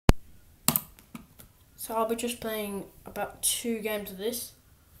So I'll be just playing about 2 games of this.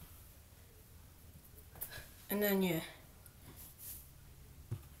 And then, yeah.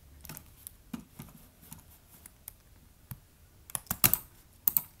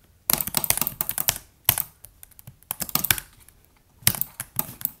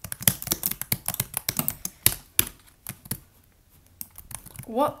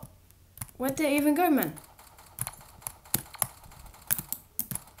 What? Where'd they even go, man?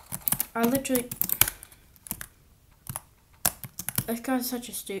 I literally... This guy's such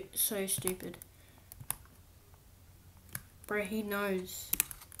a so stupid. Bro, he knows.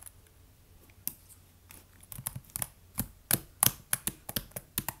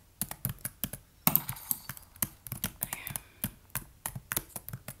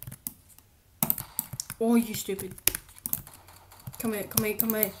 Oh, you stupid. Come here, come here,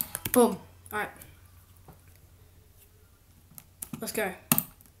 come here. Boom. Alright. Let's go.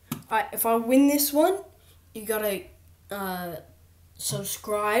 Alright, if I win this one, you gotta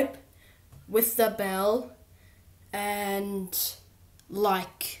subscribe with the bell and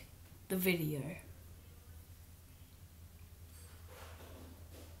like the video.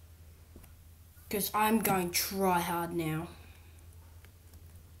 Because I'm going to try hard now.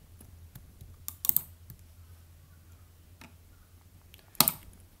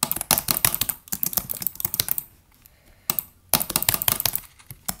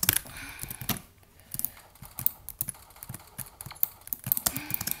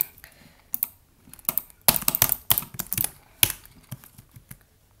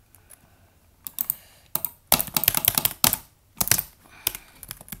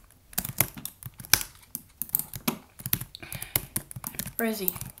 Where is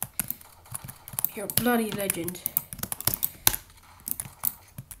he? You're a bloody legend.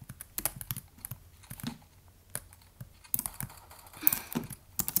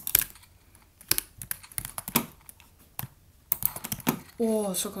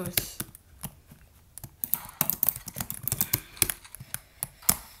 Oh, so close.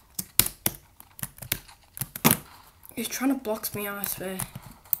 He's trying to box me out, I swear.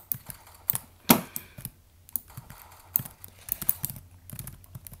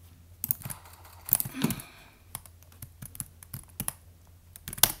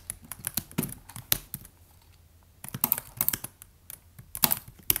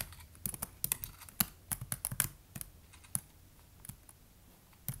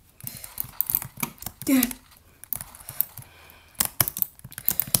 Yeah.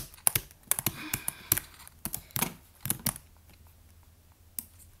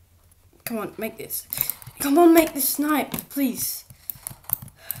 Come on, make this. Come on, make this snipe, please.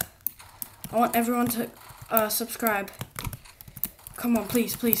 I want everyone to subscribe. Come on,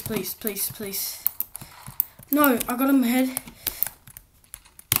 please, please, please, please, please. No, I got him head.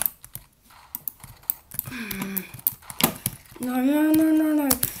 No, no, no, no, no.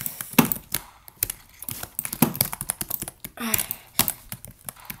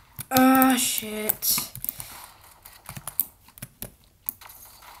 Ah, shit.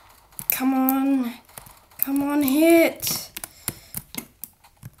 Come on. Come on, hit.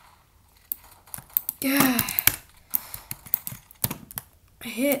 Yeah.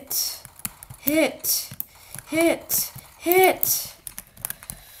 Hit. Hit. Hit. Hit.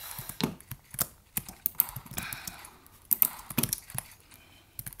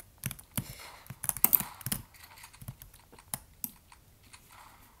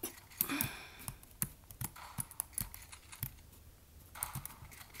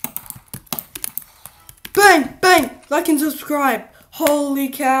 Bang! Bang! Like and subscribe. Holy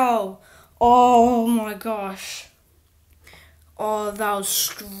cow. Oh my gosh. Oh, that was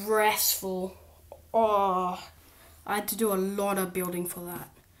stressful. Oh, I had to do a lot of building for that.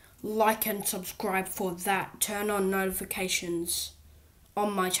 Like and subscribe for that. Turn on notifications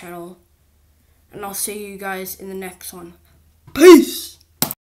on my channel. And I'll see you guys in the next one. Peace!